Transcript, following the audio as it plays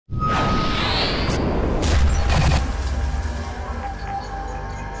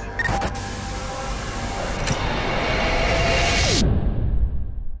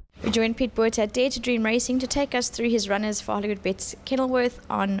We joined Pete Botha at Dare to Dream Racing to take us through his runners for Hollywood Bets Kenilworth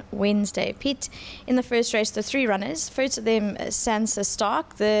on Wednesday. Pete, in the first race, the three runners. First of them, Sansa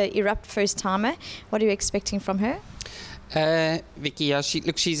Stark, the Erupt first timer. What are you expecting from her? Vicky, yeah,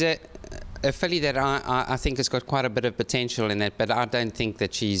 she's a filly that I think has got quite a bit of potential in it, but I don't think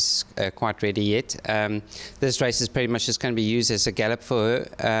that she's quite ready yet. This race is pretty much just going to be used as a gallop for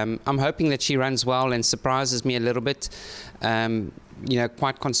her. I'm hoping that she runs well and surprises me a little bit. You know,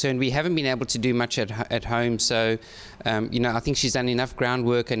 quite concerned. We haven't been able to do much at home, so you know, I think she's done enough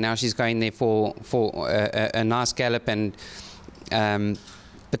groundwork, and now she's going there for a nice gallop and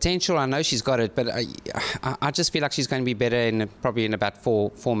potential. I know she's got it, but I just feel like she's going to be better probably in about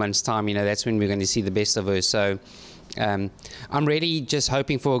four months' time. You know, that's when we're going to see the best of her. So I'm really just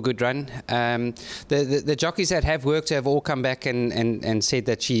hoping for a good run. The jockeys that have worked have all come back and said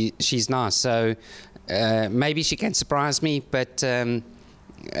that she's nice. So maybe she can surprise me, but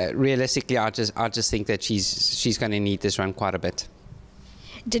realistically, I just think that she's going to need this run quite a bit.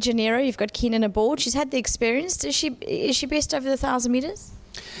 De Janeiro, you've got Keenan aboard. She's had the experience. Is she best over the 1,000 metres?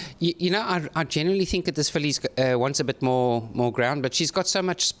 You know, I generally think that this filly wants a bit more ground, but she's got so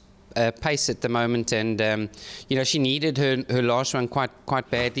much pace at the moment, and you know, she needed her last run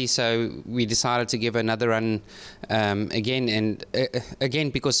quite badly, so we decided to give her another run again, and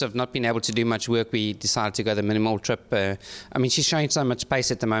again, because of not being able to do much work, we decided to go the minimal trip. I mean, she's showing so much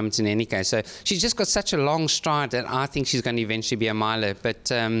pace at the moment in any case, so she's just got such a long stride that I think she's going to eventually be a miler, but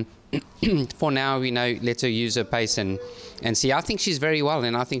for now, you know, let her use her pace and see. I think she's very well,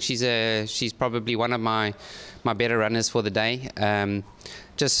 and I think she's probably one of my better runners for the day.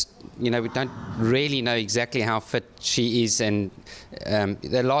 Just, you know, we don't really know exactly how fit she is, and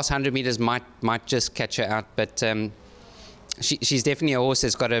the last 100 meters might just catch her out, but she's definitely a horse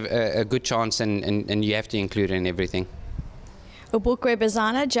that's got a good chance, and you have to include her in everything. Ubukwe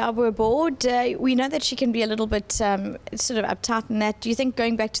Bazana, Jabu aboard. We know that she can be a little bit sort of uptight in that. Do you think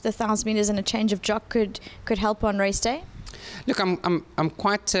going back to the 1,000 metres and a change of jock could help on race day? Look, I'm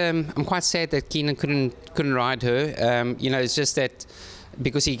quite sad that Keenan couldn't ride her. You know, it's just that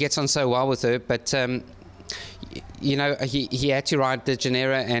because he gets on so well with her, but you know, he had to ride De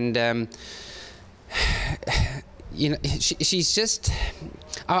Janeiro, and you know, she's just.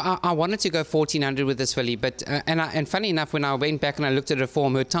 I wanted to go 1,400 with this filly, but and funny enough, when I went back and I looked at her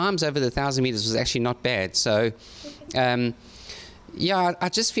form, her times over the 1,000 meters was actually not bad. So, yeah, I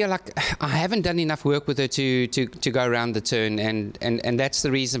just feel like I haven't done enough work with her to go around the turn, and that's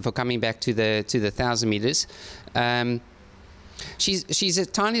the reason for coming back to the 1,000 meters. She's a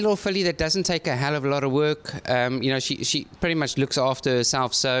tiny little filly that doesn't take a hell of a lot of work. You know, she pretty much looks after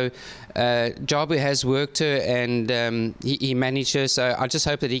herself. So Jabu has worked her, and he managed her. So I just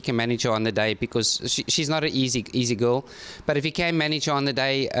hope that he can manage her on the day, because she's not an easy girl. But if he can manage her on the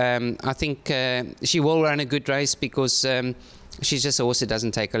day, I think she will run a good race, because she's just a horse that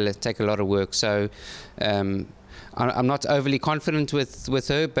doesn't take a lot of work. So I'm not overly confident with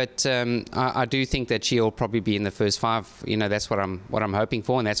her, but I do think that she'll probably be in the first 5. You know, that's what I'm hoping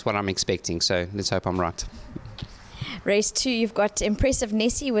for, and that's what I'm expecting. So let's hope I'm right. Race 2, you've got Impressive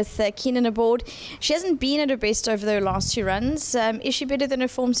Nessie with Keenan aboard. She hasn't been at her best over the last 2 runs. Is she better than her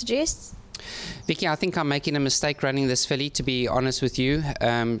form suggests? Vicky, I think I'm making a mistake running this filly, to be honest with you.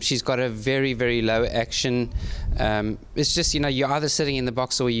 She's got a very, very low action. It's just, you know, you're either sitting in the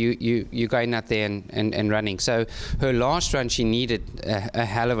box or you're going out there and running. So her last run, she needed a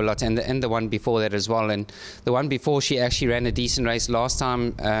hell of a lot, and the one before that as well. And the one before, she actually ran a decent race. Last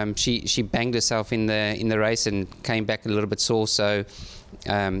time, she banged herself in the race and came back a little bit sore. So,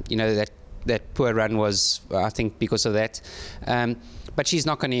 you know, that poor run was, I think, because of that. But she's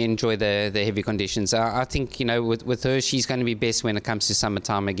not going to enjoy the heavy conditions. I think, you know, with her, she's going to be best when it comes to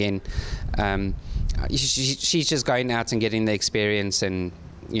summertime again. She's just going out and getting the experience, and,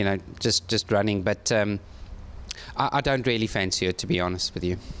 you know, just running. But I don't really fancy her, to be honest with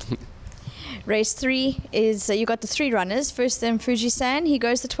you. Race 3 is you got the 3 runners. First, then Fujisan. He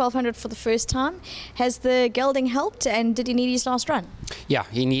goes the 1,200 for the first time. Has the gelding helped, and did he need his last run? Yeah,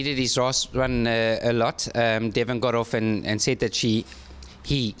 he needed his last run a lot. Devon got off and said that he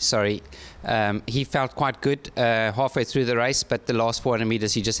felt quite good halfway through the race, but the last 400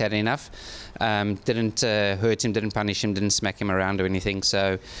 meters he just had enough. Didn't hurt him, didn't punish him, didn't smack him around or anything.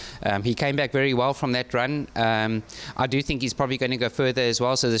 So he came back very well from that run. I do think he's probably going to go further as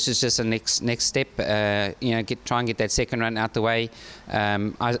well. So this is just a next step. You know, try and get that second run out the way.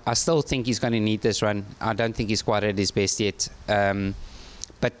 I still think he's going to need this run. I don't think he's quite at his best yet.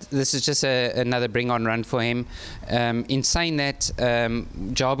 but this is just another bring-on run for him. In saying that,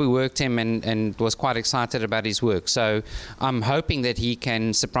 Jabu worked him and was quite excited about his work. So I'm hoping that he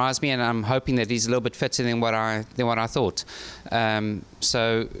can surprise me, and I'm hoping that he's a little bit fitter than what I thought.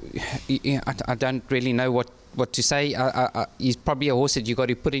 So I don't really know what to say. He's probably a horse that you've got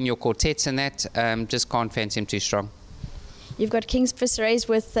to put in your quartets and that. Just can't fancy him too strong. You've got King's Race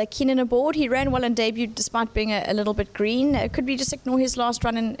with Keenan aboard. He ran well on debut despite being a little bit green. Could we just ignore his last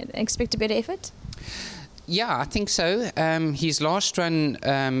run and expect a better effort? Yeah, I think so. His last run,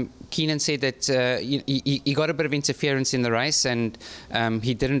 Keenan said that he got a bit of interference in the race, and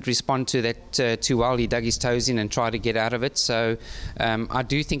he didn't respond to that too well. He dug his toes in and tried to get out of it. So I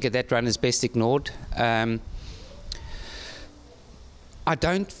do think that run is best ignored. I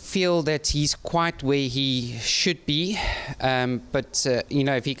don't feel that he's quite where he should be, but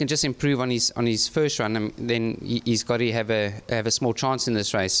if he can just improve on his first run, then he's got to have a small chance in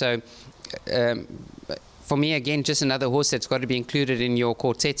this race. So for me, again, just another horse that's got to be included in your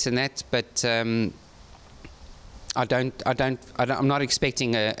quartets and that. But I'm not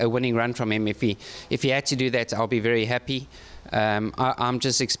expecting a winning run from him. If he had to do that, I'll be very happy. I'm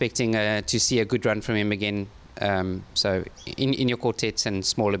just expecting to see a good run from him again. So in your quartets and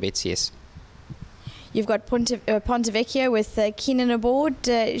smaller bets, yes. You've got Ponte Vecchio with Keenan aboard.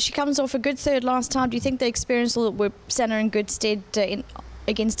 She comes off a good third last time. Do you think the experience will stand her in good stead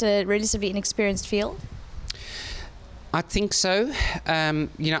against a relatively inexperienced field? I think so. I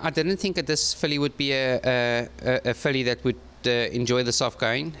didn't think that this filly would be a filly that would enjoy the soft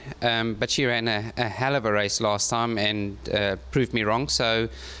going, but she ran a hell of a race last time and proved me wrong. So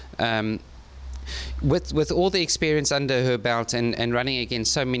with all the experience under her belt and running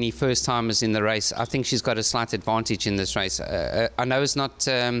against so many first timers in the race, I think she's got a slight advantage in this race. I know it's not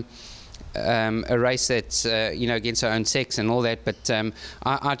a race that's against her own sex and all that, but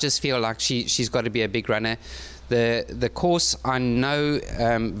I just feel like she's got to be a big runner. The course, I know,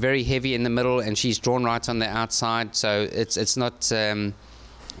 very heavy in the middle, and she's drawn right on the outside, so it's not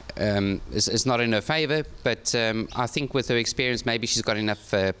it's not in her favour. But I think with her experience, maybe she's got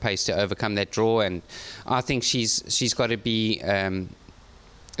enough pace to overcome that draw, and I think she's got to be a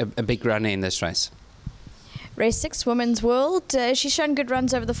big runner in this race. Race 6, Women's World. She's shown good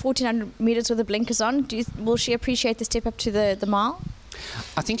runs over the 1400 metres with the blinkers on. Will she appreciate the step up to the mile?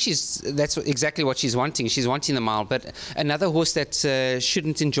 I think that's exactly what she's wanting. She's wanting the mile, but another horse that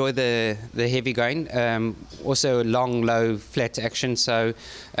shouldn't enjoy the heavy going, also long, low, flat action, so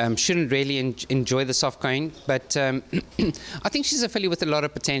shouldn't really enjoy the soft going. But I think she's a filly with a lot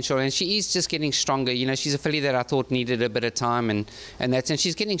of potential, and she is just getting stronger. She's a filly that I thought needed a bit of time, and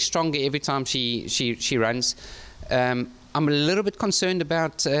she's getting stronger every time she runs. I'm a little bit concerned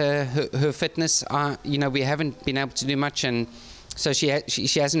about her fitness. We haven't been able to do much, and so she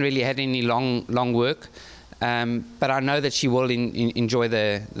hasn't really had any long work, but I know that she will enjoy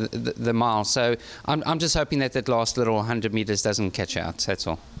the mile. So I'm just hoping that last little 100 metres doesn't catch out. That's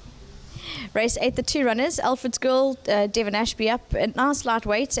all. Race 8, the 2 runners. Alfred's Girl, Devon Ashby up, a nice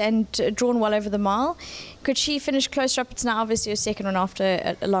lightweight and drawn well over the mile. Could she finish closer up? It's now obviously a second run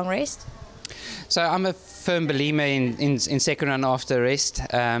after a long rest. So I'm a firm believer in second run after rest.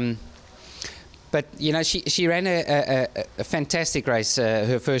 But she ran a fantastic race,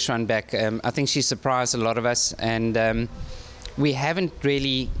 her first run back. I think she surprised a lot of us, and we haven't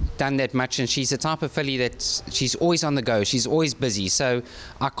really done that much. And she's the type of filly that she's always on the go. She's always busy, so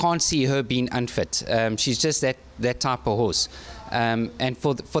I can't see her being unfit. She's just that type of horse, and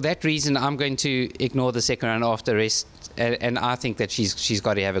for that reason, I'm going to ignore the second run after rest, and I think that she's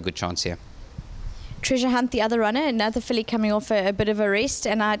got to have a good chance here. Treasure Hunt, the other runner, another filly coming off a bit of a rest,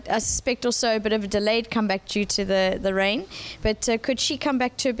 and I suspect also a bit of a delayed comeback due to the rain. But could she come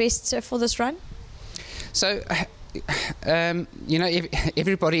back to her best for this run? So,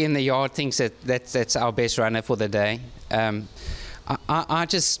 everybody in the yard thinks that's our best runner for the day. I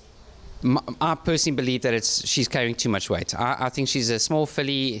personally believe that she's carrying too much weight. I think she's a small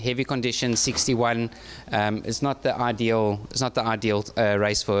filly, heavy condition, 61. It's not the ideal. It's not the ideal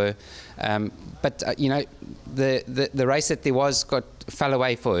race for her. But the race that there was fell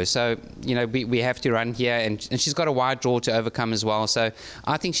away for her. So we have to run here, and she's got a wide draw to overcome as well. So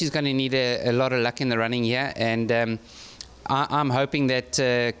I think she's going to need a lot of luck in the running here, and I'm hoping that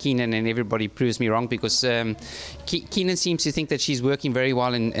Keenan and everybody proves me wrong, because Keenan seems to think that she's working very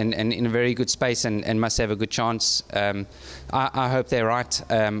well and in a very good space and must have a good chance. I hope they're right.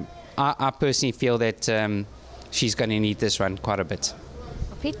 I personally feel that she's going to need this run quite a bit.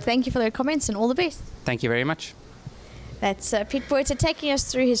 Pete, thank you for the comments and all the best. Thank you very much. That's Pete Botha taking us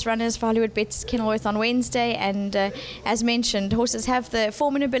through his runners for Hollywood Bets Kenilworth on Wednesday. And as mentioned, horses have the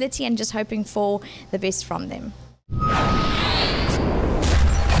form and ability, and just hoping for the best from them.